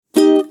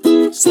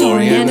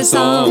Story and a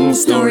song,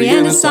 story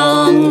and a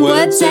song,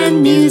 words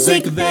and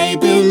music they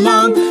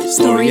belong.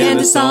 Story and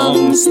a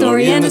song,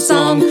 story and a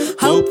song,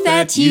 hope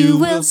that you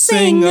will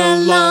sing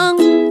along.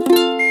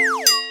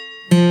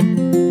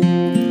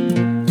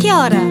 Kia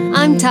ora,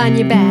 I'm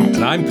Tanya Bad.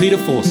 And I'm Peter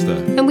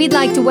Forster. And we'd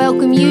like to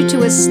welcome you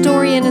to A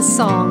Story and a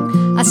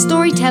Song, a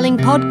storytelling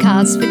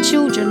podcast for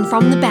children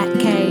from the Bat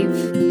Cave.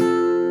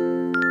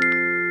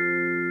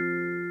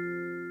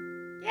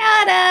 Kia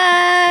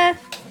ora!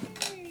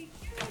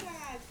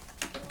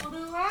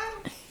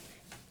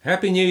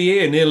 Happy New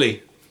Year,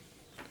 nearly.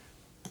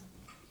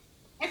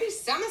 Happy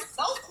summer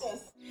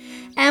solstice.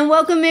 And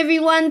welcome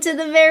everyone to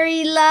the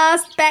very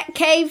last Bat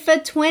Cave for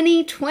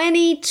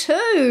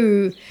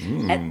 2022.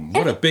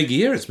 What a big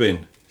year it's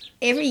been.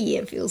 Every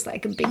year feels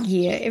like a big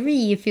year. Every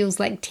year feels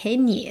like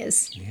 10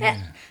 years.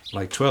 Yeah,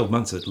 like 12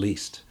 months at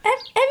least. Have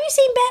you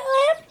seen Bat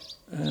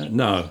Lamb?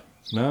 No.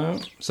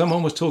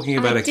 Someone was talking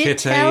about a did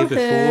kete tell before.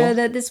 her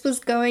that this was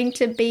going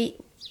to be...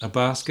 A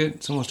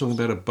basket. Someone was talking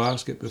about a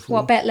basket before.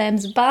 What, Bat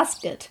Lamb's a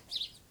basket?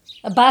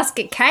 A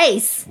basket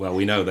case? Well,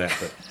 we know that,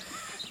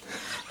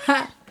 but...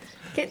 Have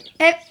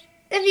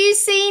you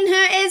seen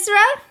her, Ezra?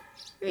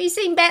 Have you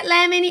seen Bat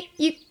Lamb?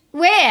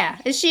 Where?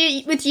 Is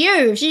she with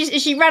you?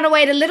 Is she run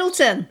away to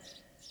Littleton?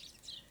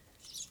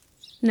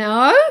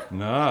 No?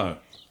 No.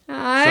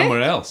 No?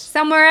 Somewhere else.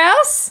 Somewhere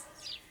else?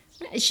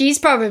 She's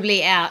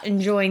probably out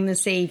enjoying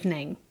this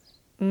evening.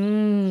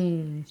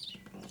 Oh!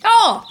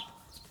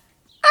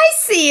 I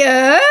see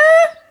her!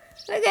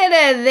 Look at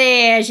her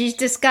there. She's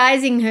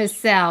disguising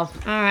herself.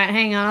 All right,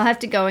 hang on. I'll have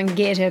to go and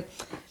get her.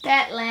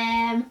 Bat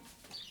Lamb,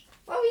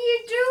 what were you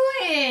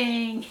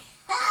doing?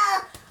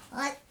 Oh,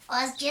 I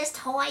was just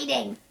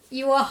hiding.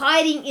 You were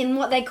hiding in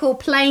what they call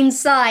plain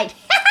sight.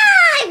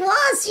 I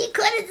was. You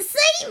couldn't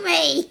see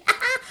me.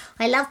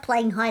 I love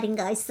playing hide and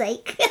go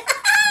seek.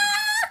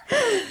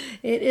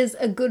 It is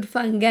a good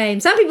fun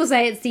game. Some people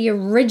say it's the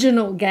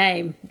original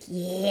game.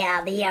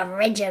 Yeah, the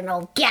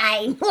original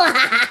game. Wow,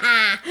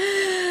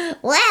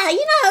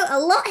 a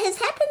lot has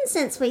happened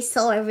since we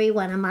saw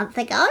everyone a month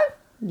ago.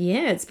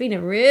 Yeah, it's been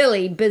a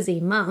really busy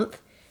month.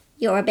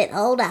 You're a bit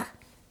older.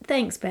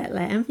 Thanks, Bat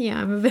Lamb.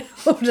 Yeah, I'm a bit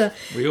older.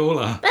 We all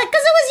are. Because it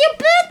was your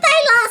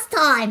birthday last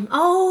time.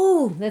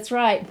 Oh, that's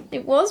right.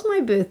 It was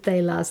my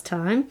birthday last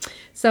time.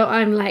 So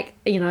I'm like,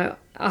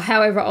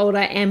 however old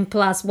I am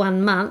plus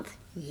 1 month.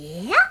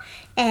 Yeah,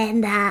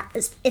 and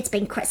it's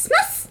been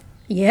Christmas.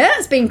 Yeah,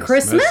 it's been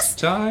Christmas.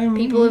 Time.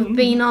 People have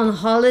been on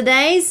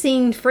holidays,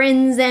 seen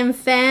friends and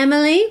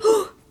family.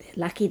 They're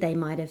lucky they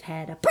might have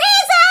had a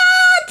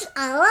Present!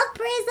 I love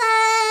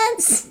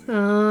presents.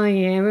 Oh,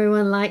 yeah,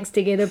 everyone likes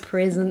to get a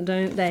present,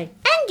 don't they?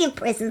 And give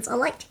presents. I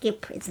like to give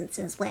presents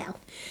as well.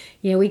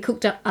 Yeah, we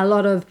cooked up a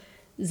lot of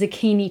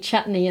zucchini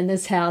chutney in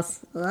this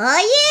house. Oh,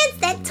 yeah, it's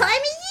that time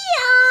of year.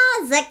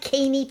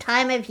 Zucchini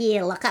time of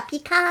year. Lock up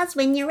your cars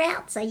when you're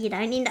out so you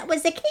don't end up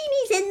with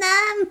zucchinis in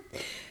them.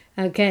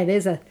 Okay,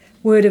 there's a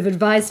word of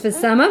advice for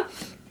summer.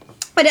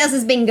 What else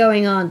has been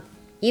going on?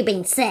 You've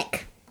been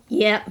sick.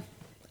 Yep,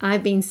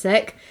 I've been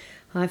sick.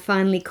 I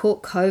finally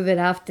caught COVID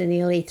after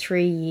nearly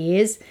 3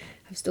 years.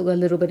 I've still got a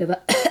little bit of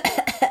a...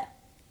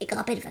 You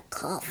got a bit of a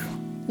cough.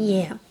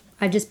 Yeah,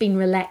 I've just been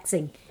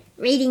relaxing.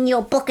 Reading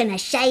your book in a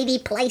shady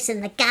place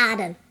in the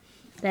garden.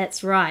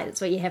 That's right.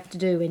 That's what you have to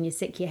do when you're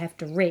sick. You have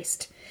to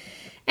rest.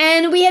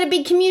 And we had a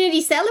big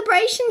community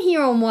celebration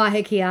here on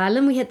Waiheke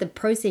Island. We had the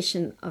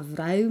procession of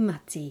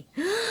Raumati.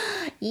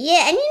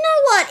 Yeah, and you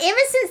know what?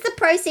 Ever since the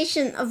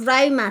procession of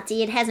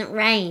Raumati, it hasn't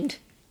rained.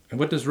 And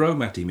what does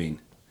Raumati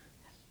mean?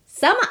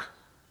 Summer.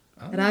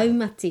 Oh.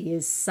 Raumati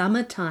is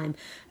summertime.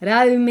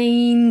 Rau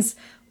means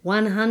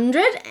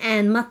 100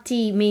 and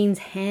mati means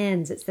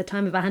hands. It's the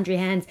time of 100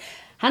 hands.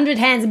 100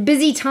 hands,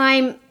 busy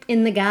time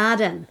in the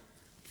garden.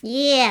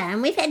 Yeah,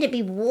 and we've had to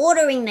be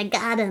watering the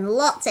garden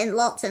lots and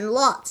lots and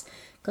lots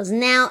because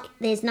now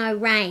there's no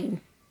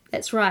rain.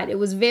 That's right. It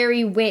was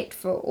very wet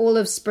for all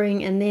of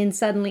spring and then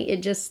suddenly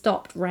it just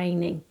stopped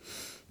raining.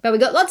 But we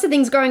got lots of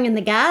things growing in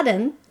the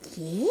garden.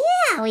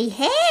 Yeah, we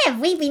have.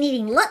 We've been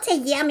eating lots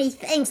of yummy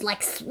things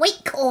like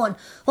sweet corn.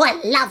 Oh,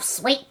 I love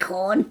sweet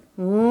corn.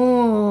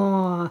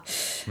 Oh.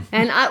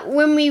 And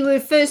when we were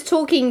first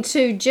talking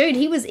to Jude,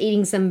 he was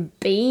eating some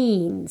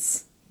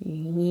beans.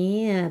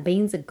 Yeah,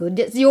 beans are good.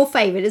 It's your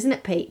favourite, isn't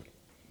it, Pete?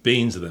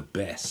 Beans are the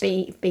best.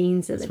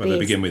 Beans are That's the when best. they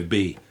begin with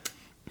B.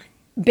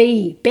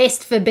 B,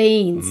 best for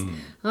beans.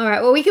 All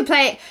right, well, we could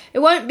play it. It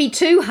won't be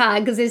too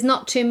hard because there's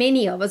not too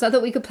many of us. I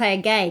thought we could play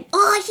a game.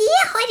 Oh,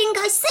 yeah, hide and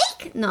go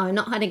seek. No,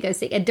 not hide and go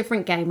seek. A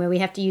different game where we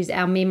have to use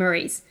our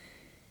memories.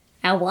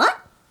 Our what?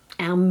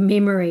 Our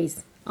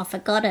memories. I've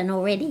forgotten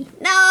already.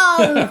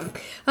 No!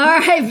 All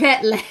right,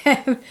 Bat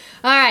Lamb.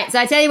 All right, so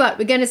I tell you what,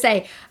 we're going to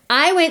say,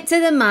 I went to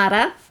the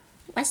Mara.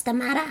 What's the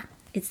matter?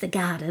 It's the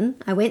garden.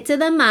 I went to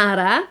the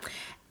Mara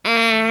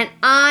and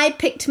I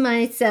picked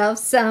myself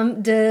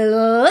some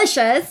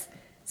delicious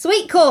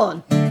sweet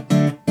corn.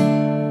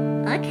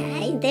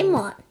 Okay, then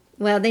what?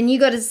 Well, then you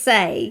got to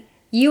say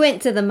you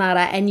went to the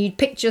Mara and you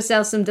picked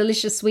yourself some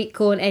delicious sweet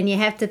corn and you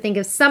have to think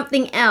of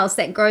something else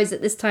that grows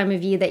at this time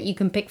of year that you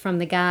can pick from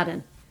the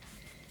garden.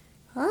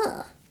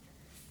 Oh,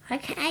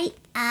 okay.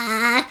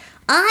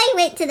 I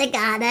went to the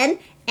garden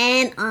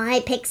and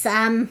I picked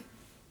some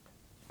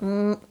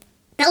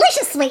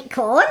delicious sweet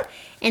corn,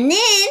 and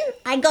then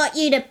I got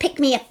you to pick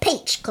me a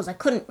peach because I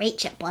couldn't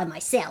reach it by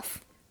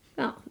myself.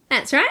 Oh,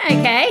 that's right.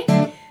 Okay.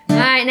 All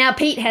right, now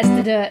Pete has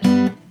to do it.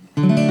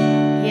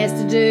 He has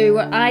to do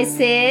what I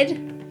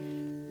said,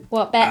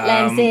 what Bat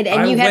Lamb said,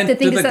 and you have to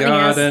think of something else.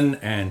 I went to the garden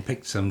and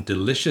picked some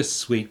delicious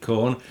sweet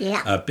corn,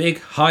 Yeah. a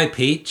big high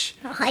peach,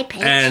 Hi,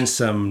 Peach. and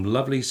some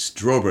lovely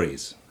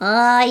strawberries.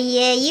 Oh,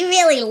 yeah, you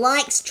really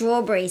like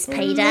strawberries,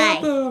 Pete,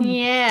 eh?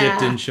 Yeah.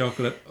 Dipped in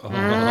chocolate.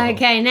 Oh.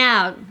 Okay,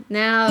 now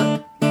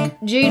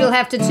Jude will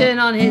have to turn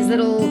on his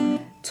little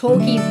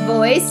talky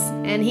voice,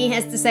 and he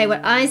has to say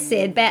what I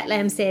said, Bat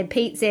Lamb said,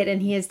 Pete said,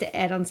 and he has to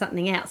add on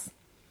something else.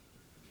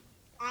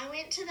 I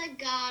went to the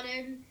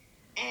garden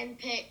and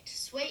picked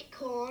sweet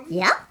corn,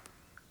 Yeah?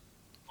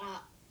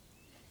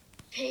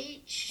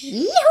 peach,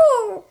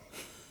 Yoo-hoo!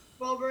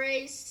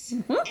 strawberries,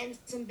 and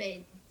some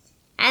beans.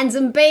 And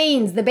some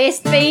beans, the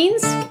best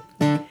beans.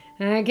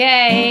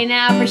 Okay,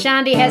 now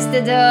Prashanti has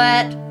to do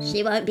it.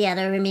 She won't be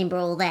able to remember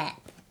all that.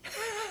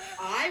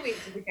 I went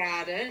to the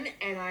garden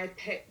and I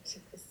picked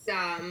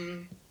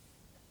some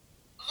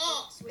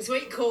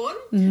sweet corn,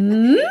 a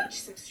peach,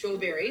 some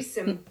strawberries,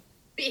 some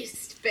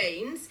best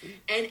beans,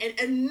 and an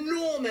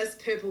enormous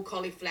purple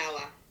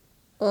cauliflower.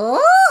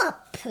 Oh,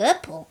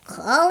 purple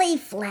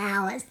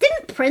cauliflowers.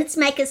 Didn't Prince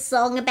make a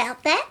song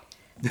about that?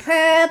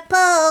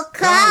 Purple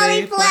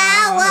cauliflowers.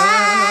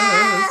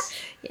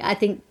 Yeah, I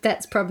think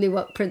that's probably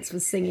what Prince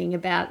was singing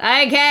about.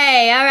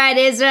 Okay, all right,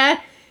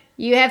 Ezra.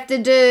 You have to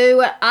do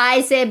what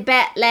I said,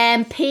 Bat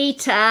Lamb,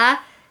 Peter,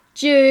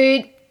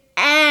 Jude,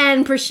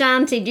 and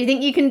Prashanti. Do you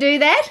think you can do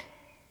that?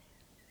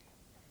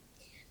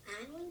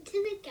 I went to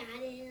the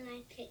garden and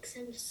I picked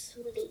some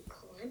sweet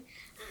corn,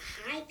 a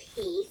high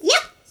peach,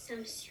 Yep.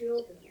 some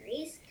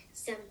strawberries,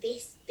 some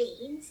best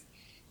beans,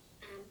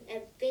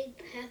 a big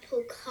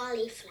purple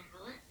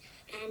cauliflower,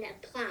 and a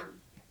plum.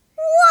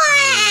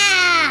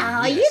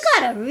 Wow, you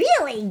got a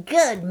really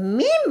good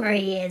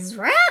memory,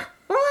 Ezra.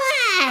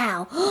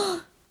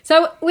 Wow.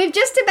 So we've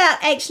just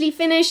about actually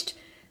finished,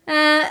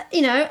 a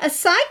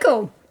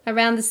cycle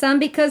around the sun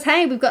because,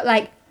 hey, we've got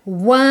like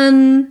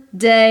 1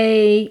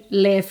 day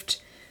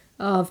left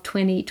of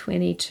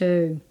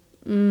 2022.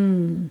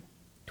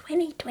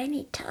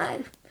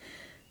 2022.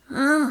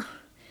 Oh,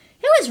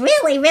 it was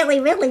really, really,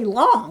 really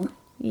long.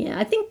 Yeah,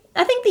 I think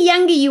the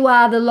younger you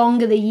are, the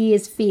longer the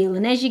years feel,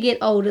 and as you get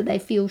older, they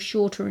feel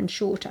shorter and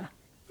shorter.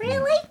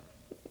 Really?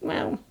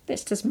 Well,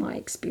 that's just my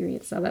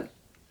experience of it.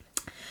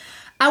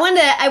 I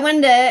wonder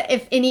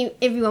if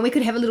everyone, we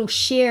could have a little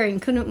sharing,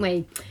 couldn't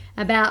we,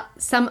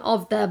 about some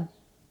of the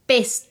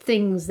best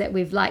things that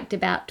we've liked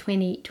about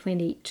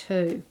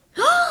 2022.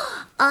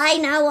 I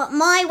know what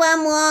my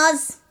one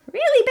was.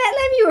 Really,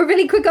 Batlam? You were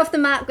really quick off the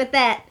mark with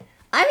that.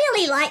 I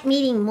really like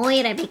meeting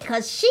Moira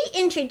because she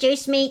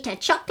introduced me to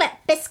chocolate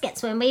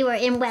biscuits when we were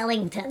in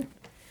Wellington.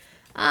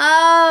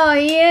 Oh,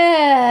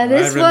 yeah.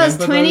 This was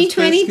remember those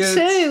 2022.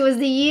 biscuits. Was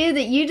the year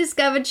that you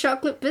discovered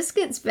chocolate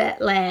biscuits,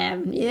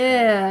 Batlam.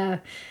 Yeah.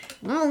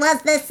 It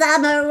was the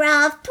summer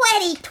of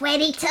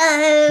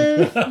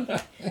 2022.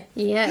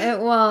 Yeah,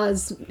 it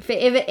was.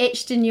 Forever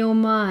etched in your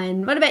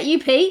mind. What about you,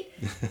 Pete?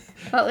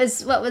 What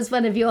was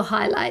one of your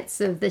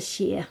highlights of this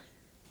year?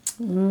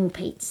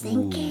 Pete's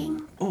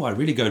thinking. Oh, I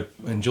really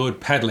enjoyed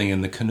paddling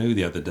in the canoe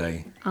the other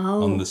day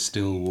on the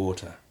still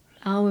water.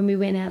 Oh, when we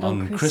went out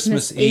on On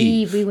Christmas Christmas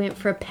Eve, Eve. we went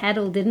for a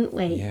paddle, didn't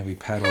we? Yeah, we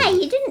paddled. Hey,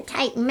 you didn't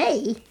take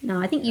me. No,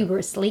 I think you were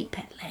asleep,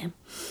 Pat Lamb.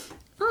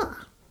 Oh,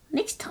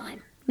 next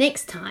time.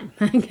 Next time.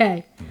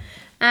 Okay.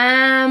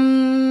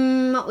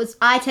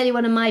 I tell you,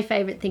 one of my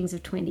favourite things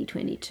of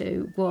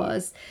 2022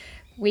 was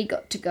we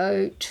got to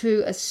go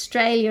to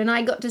Australia and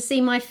I got to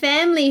see my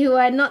family who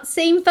I had not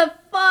seen for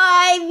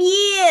 5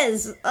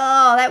 years.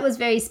 Oh, that was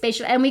very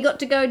special. And we got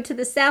to go to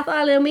the South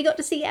Island and we got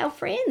to see our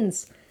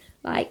friends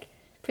like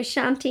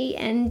Prashanti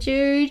and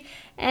Jude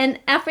and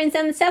our friends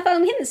down the South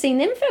Island. We hadn't seen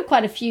them for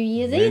quite a few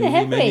years either,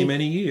 have we?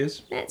 Many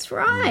years. That's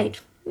right.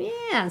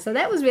 Yeah, so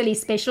that was really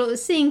special. It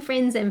was seeing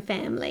friends and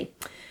family.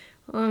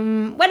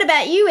 What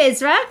about you,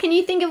 Ezra? Can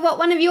you think of what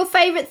one of your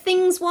favourite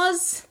things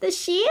was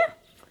this year?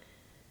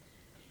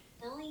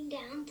 Going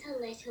down to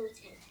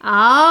Littleton.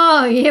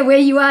 Oh, yeah, where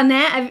you are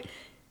now.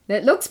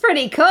 That looks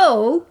pretty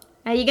cool.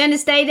 Are you going to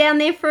stay down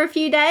there for a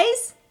few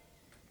days?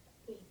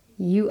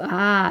 You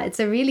are. It's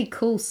a really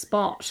cool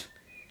spot.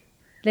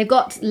 They've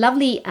got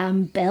lovely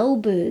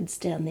bellbirds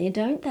down there,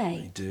 don't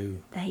they? They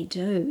do. They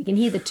do. You can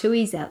hear the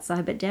tuies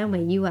outside, but down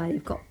where you are,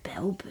 you've got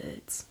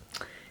bellbirds.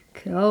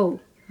 Cool.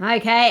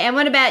 Okay, and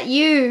what about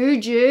you,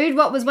 Jude?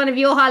 What was one of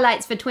your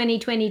highlights for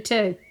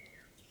 2022?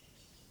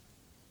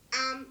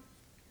 I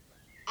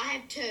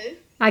have two.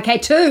 Okay,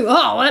 2.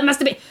 Oh, well, it must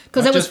have been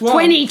because it was just one.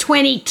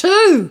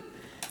 2022.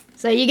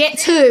 So you get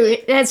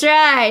 2. That's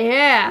right,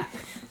 yeah.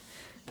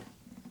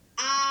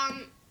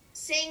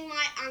 Seeing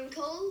my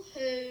uncle,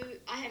 who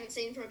I haven't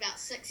seen for about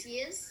 6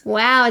 years.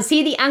 Wow, is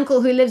he the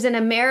uncle who lives in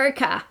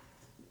America?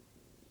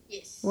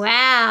 Yes.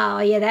 Wow,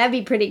 yeah, that'd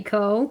be pretty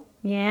cool.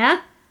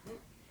 Yeah.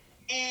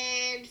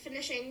 And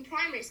finishing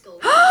primary school.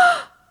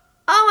 Oh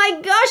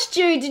my gosh,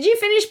 Jude, did you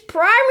finish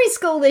primary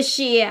school this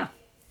year?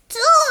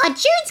 Oh,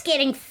 Jude's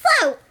getting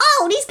so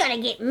old. He's going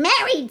to get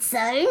married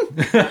soon.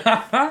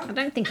 I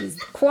don't think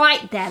he's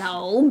quite that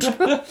old.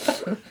 I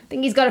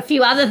think he's got a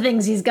few other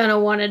things he's going to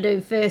want to do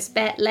first,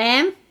 Bat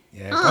Lamb.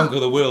 Yeah, conquer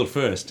the world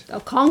first.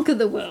 I'll conquer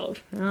the world.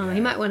 Oh, he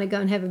might want to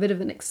go and have a bit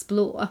of an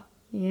explore.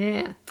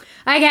 Yeah.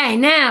 Okay,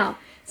 now,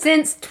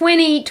 since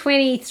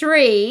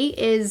 2023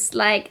 is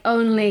like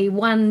only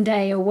one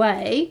day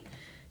away,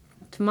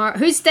 tomorrow,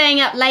 who's staying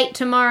up late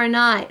tomorrow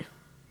night?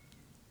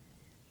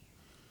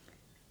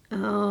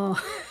 Oh,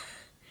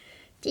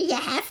 Do you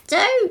have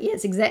to?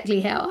 yes,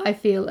 exactly how I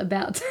feel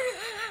about.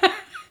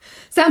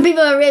 Some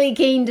people are really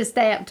keen to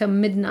stay up till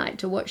midnight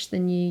to watch the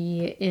New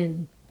Year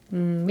in.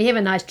 We have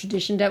a nice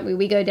tradition, don't we?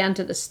 We go down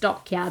to the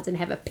stockyards and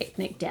have a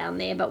picnic down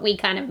there, but we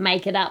kind of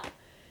make it up.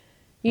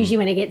 Usually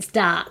when it gets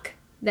dark,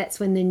 that's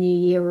when the New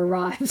Year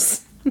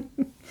arrives.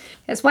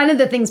 That's one of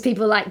the things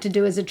people like to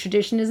do as a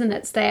tradition, isn't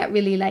it? Stay out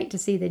really late to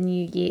see the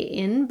New Year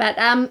in. But,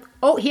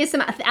 here's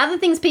some other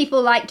things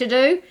people like to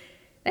do.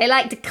 They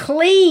like to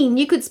clean.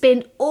 You could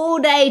spend all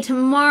day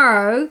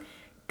tomorrow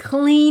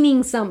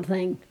cleaning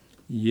something.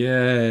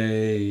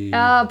 Yay.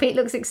 Oh, Pete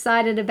looks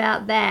excited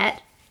about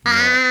that.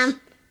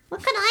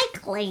 What can I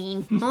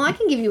clean? Oh, I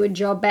can give you a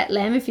job, Bat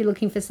Lamb, if you're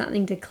looking for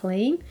something to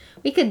clean.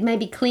 We could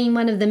maybe clean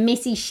one of the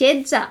messy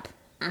sheds up.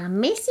 A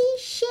messy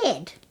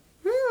shed.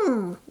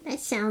 That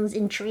sounds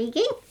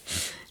intriguing.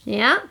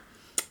 Yeah.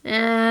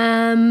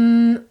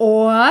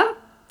 Or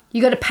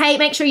you got to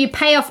make sure you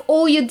pay off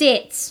all your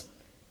debts.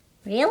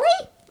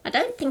 Really? I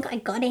don't think I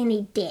got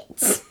any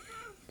debts.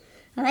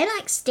 Are they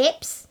like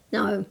steps?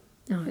 No,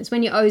 it's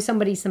when you owe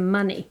somebody some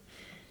money.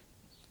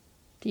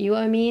 Do you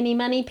owe me any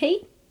money,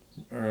 Pete?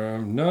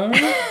 No.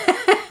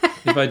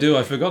 If I do,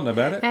 I've forgotten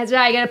about it. That's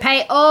right, you got to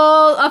pay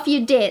all off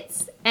your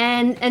debts.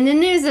 And then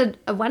there's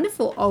a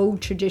wonderful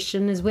old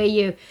tradition is where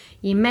you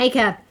make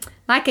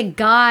like a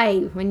guy,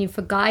 when you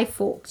for Guy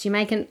Fawkes, you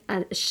make a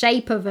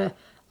shape of a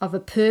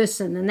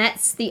person, and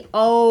that's the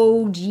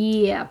old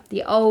year,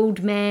 the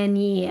old man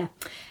year.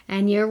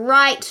 And you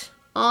write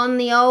on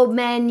the old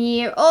man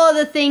year all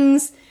the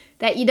things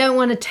that you don't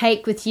want to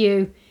take with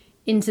you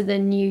into the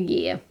new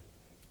year.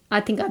 I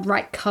think I'd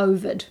write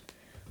COVID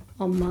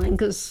on mine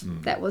because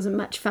that wasn't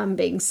much fun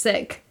being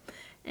sick.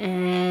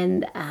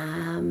 And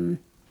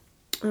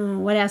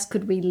what else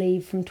could we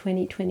leave from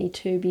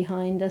 2022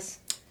 behind us?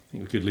 I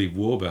think we could leave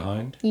war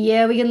behind.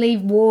 Yeah, we can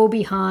leave war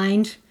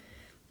behind.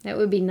 That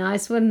would be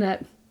nice, wouldn't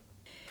it?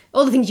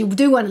 All the things you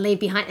do want to leave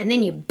behind, and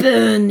then you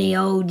burn the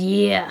old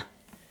year.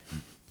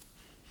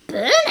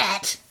 Burn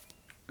it?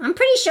 I'm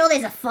pretty sure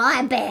there's a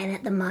fire ban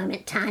at the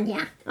moment,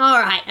 Tanya. All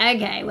right,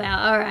 okay, well,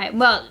 all right.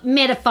 Well,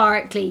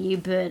 metaphorically, you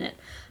burn it.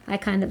 I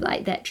kind of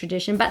like that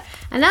tradition. But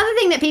another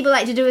thing that people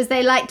like to do is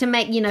they like to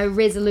make,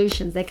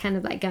 resolutions. They're kind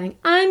of like going,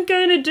 I'm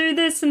going to do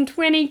this in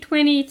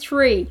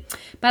 2023.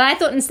 But I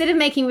thought instead of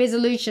making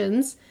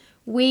resolutions,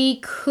 we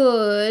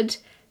could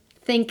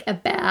think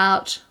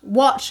about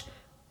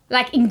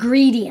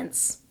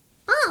ingredients.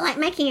 Oh, like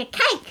making a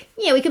cake.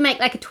 Yeah, we could make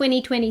like a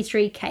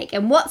 2023 cake.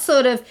 And what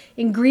sort of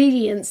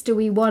ingredients do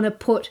we want to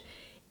put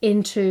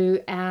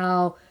into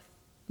our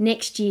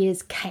next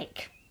year's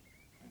cake?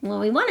 Well,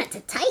 we want it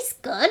to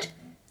taste good.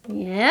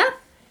 Yeah.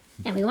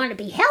 And we want it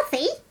to be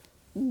healthy.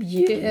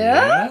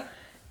 Yeah.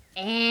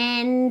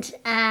 And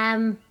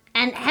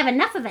have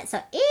enough of it so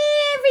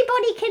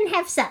everybody can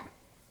have some.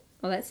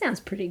 Well, that sounds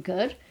pretty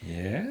good.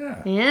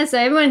 Yeah. Yeah, so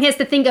everyone has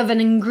to think of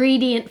an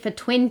ingredient for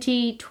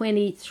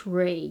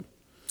 2023.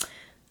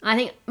 I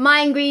think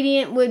my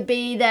ingredient would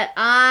be that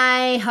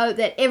I hope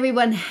that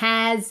everyone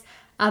has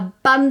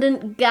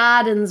abundant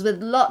gardens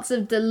with lots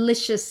of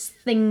delicious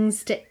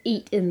things to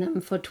eat in them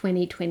for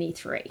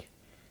 2023.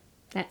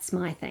 That's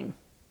my thing.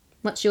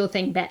 What's your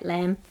thing, Bat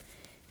Lamb?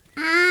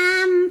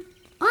 I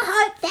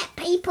hope that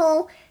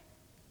people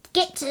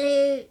get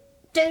to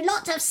do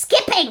lots of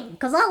skipping,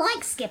 because I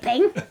like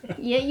skipping.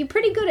 Yeah, you're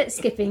pretty good at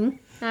skipping.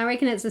 I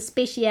reckon it's a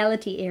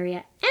speciality area.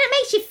 And it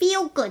makes you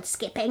feel good,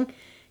 skipping.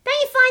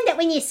 Don't you find that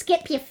when you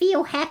skip, you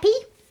feel happy?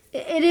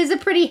 It is a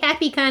pretty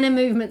happy kind of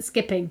movement,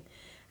 skipping.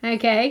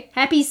 Okay,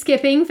 happy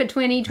skipping for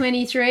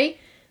 2023.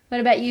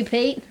 What about you,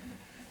 Pete?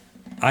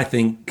 I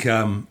think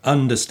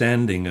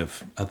understanding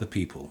of other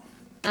people.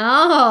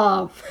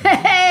 Oh,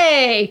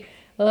 hey!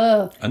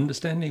 Oh,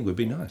 Understanding would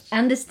be nice.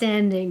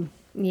 understanding.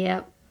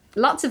 Yeah.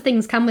 Lots of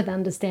things come with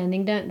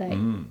understanding, don't they?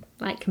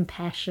 Like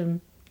compassion.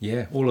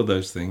 Yeah, all of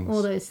those things.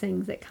 All those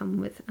things that come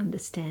with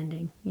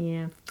understanding.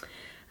 Yeah.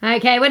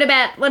 Okay, what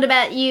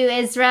about you,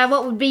 Ezra?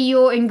 What would be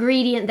your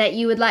ingredient that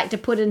you would like to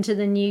put into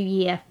the new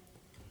year?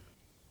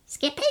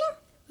 Skipping?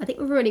 I think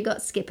we've already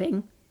got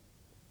skipping.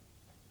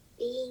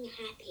 Being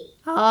happy.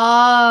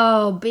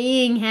 Oh,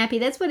 being happy.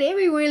 That's what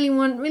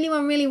everyone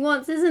really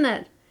wants, isn't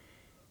it?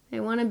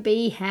 They want to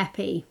be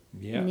happy.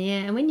 Yeah. Yeah,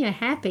 and when you're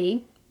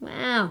happy,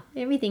 wow,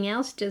 everything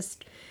else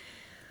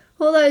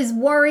all those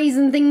worries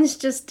and things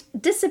just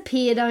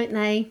disappear, don't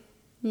they?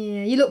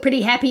 Yeah, you look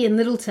pretty happy in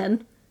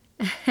Littleton.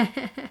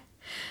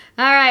 All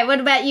right, what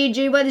about you,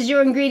 Jude? What is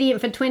your ingredient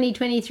for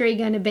 2023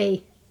 going to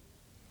be?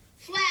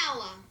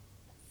 Flour.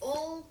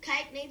 All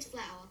cake needs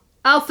flour.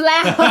 Oh,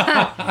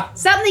 flour.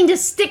 Something to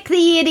stick the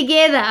year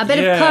together. A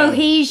bit of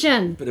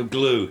cohesion. Bit of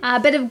glue. A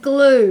bit of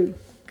glue.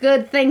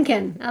 Good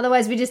thinking.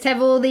 Otherwise, we just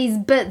have all these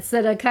bits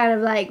that are kind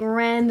of like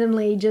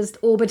randomly just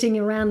orbiting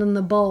around in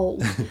the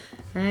bowl.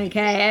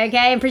 Okay.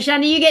 And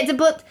Prashanda, you get to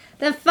put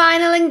the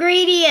final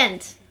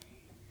ingredient.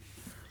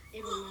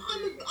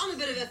 I'm a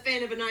bit of a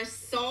fan of a nice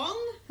song.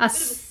 A bit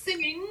of a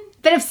singing.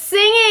 Bit of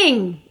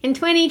singing in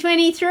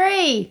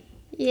 2023.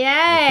 Yay.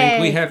 I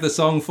think we have the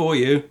song for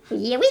you.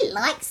 Yeah, we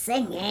like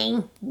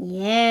singing.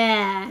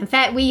 Yeah. In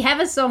fact, we have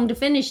a song to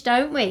finish,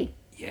 don't we?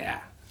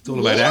 Yeah. It's all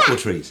about apple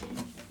trees.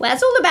 Well,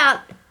 it's all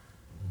about,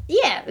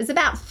 it's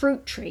about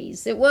fruit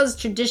trees. It was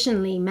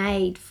traditionally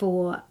made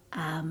for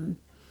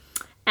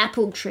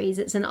apple trees.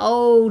 It's an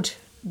old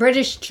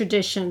British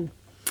tradition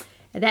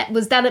that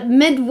was done at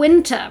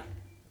midwinter.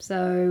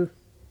 So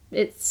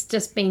it's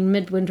just been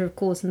midwinter, of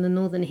course, in the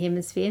Northern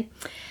Hemisphere.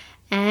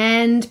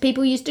 And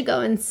people used to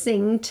go and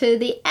sing to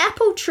the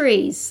apple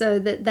trees so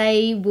that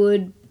they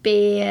would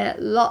bear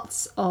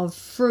lots of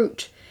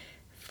fruit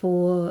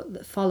for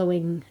the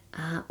following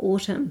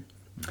autumn.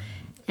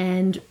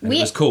 And it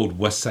was called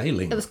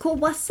wassailing. It was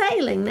called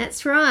wassailing,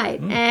 that's right.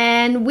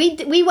 And we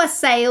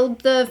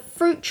wassailed the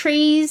fruit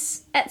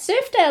trees at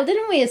Surfdale,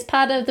 didn't we? As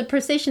part of the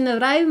procession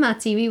of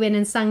Raumati, we went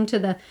and sung to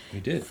the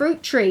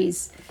fruit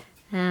trees.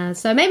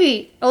 So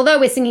maybe, although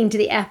we're singing to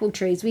the apple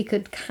trees, we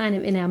could kind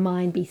of in our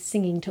mind be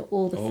singing to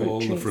all the fruit trees.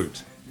 All the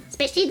fruit.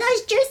 Especially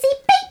those juicy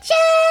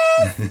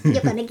peaches.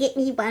 You're going to get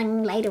me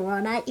one later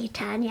on, aren't you,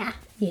 Tanya?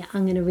 Yeah,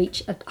 I'm going to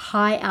reach a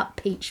high up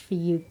peach for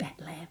you,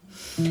 Batlam.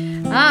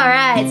 All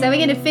right, so we're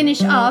going to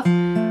finish off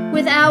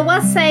with our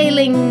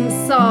wassailing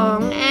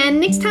song. And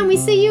next time we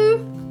see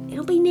you,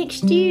 it'll be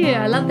next year.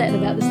 I love that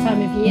about this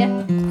time of year.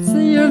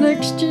 See you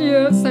next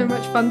year. It's so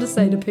much fun to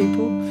say to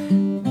people.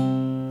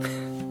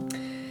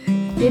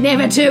 You're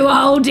never too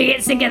old to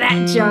get sick of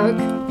that joke.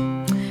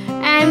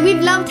 And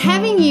we've loved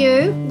having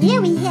you. Yeah,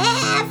 we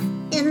have.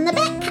 In the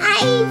Bat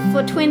Cave.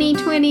 For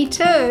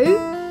 2022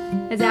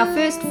 as our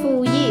first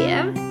full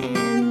year.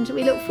 And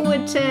we look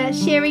forward to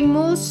sharing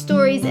more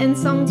stories and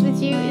songs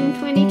with you in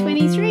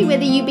 2023.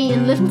 Whether you be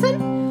in Littleton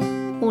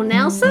or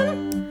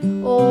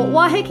Nelson or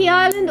Waiheke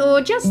Island or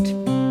just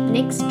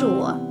next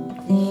door.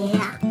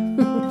 Yeah.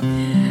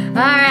 All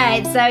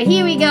right, so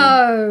here we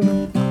go.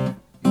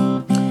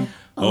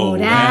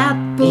 Old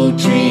apple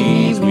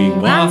trees, we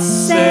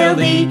wassail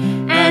thee,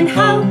 and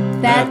hope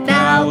that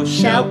thou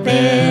shalt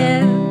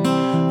bear.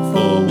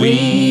 For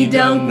we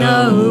don't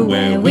know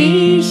where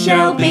we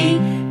shall be,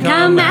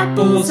 come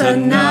apples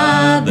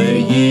another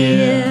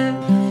year.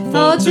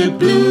 For to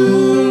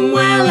bloom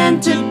well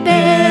and to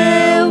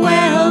bear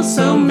well,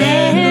 so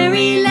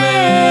merry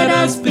let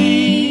us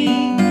be.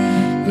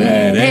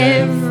 Let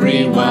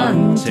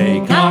everyone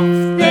take off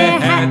their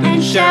hat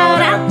and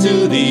shout out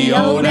to the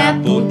old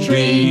apple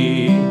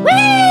tree. Whee!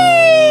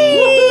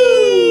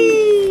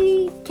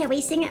 Can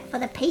we sing it for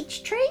the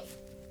peach tree?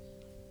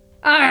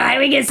 All right,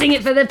 we can sing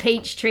it for the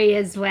peach tree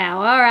as well.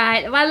 All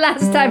right, one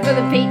last time for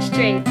the peach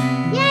tree.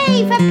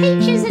 Yay, for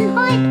peaches in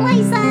high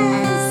places.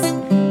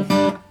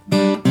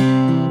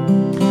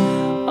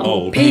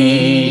 Oh,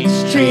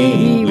 peach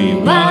tree, we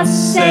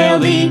wassail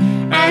thee,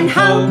 and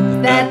hope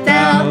that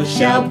thou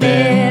shalt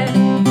bear.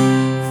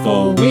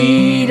 For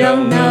we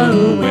don't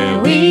know where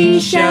we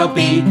shall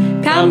be,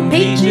 come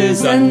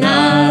peaches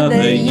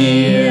another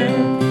year.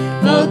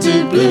 For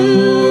to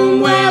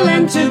bloom well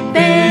and to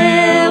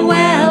bear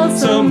well,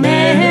 so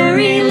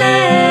merry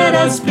let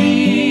us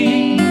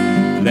be.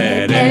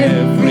 Let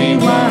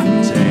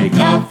everyone take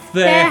off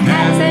their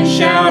hats and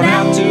shout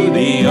out to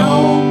the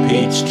old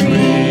peach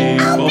tree.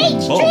 Oh,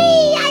 peach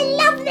tree, I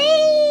love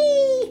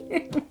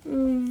thee.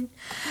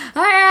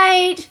 All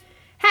right.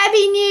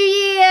 Happy New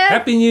Year.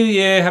 Happy New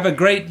Year. Have a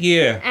great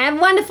year. And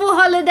wonderful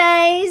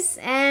holidays.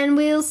 And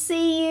we'll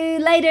see you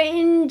later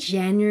in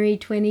January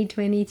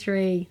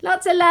 2023.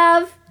 Lots of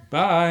love.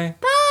 Bye.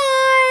 Bye.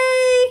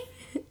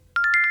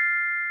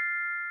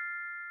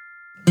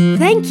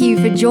 Thank you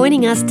for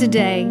joining us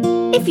today.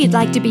 If you'd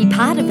like to be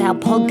part of our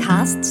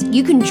podcasts,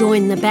 you can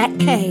join the Bat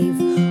Cave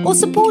or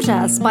support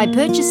us by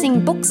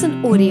purchasing books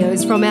and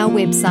audios from our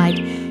website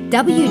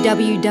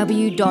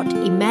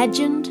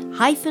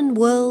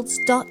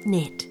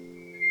www.imagined-worlds.net.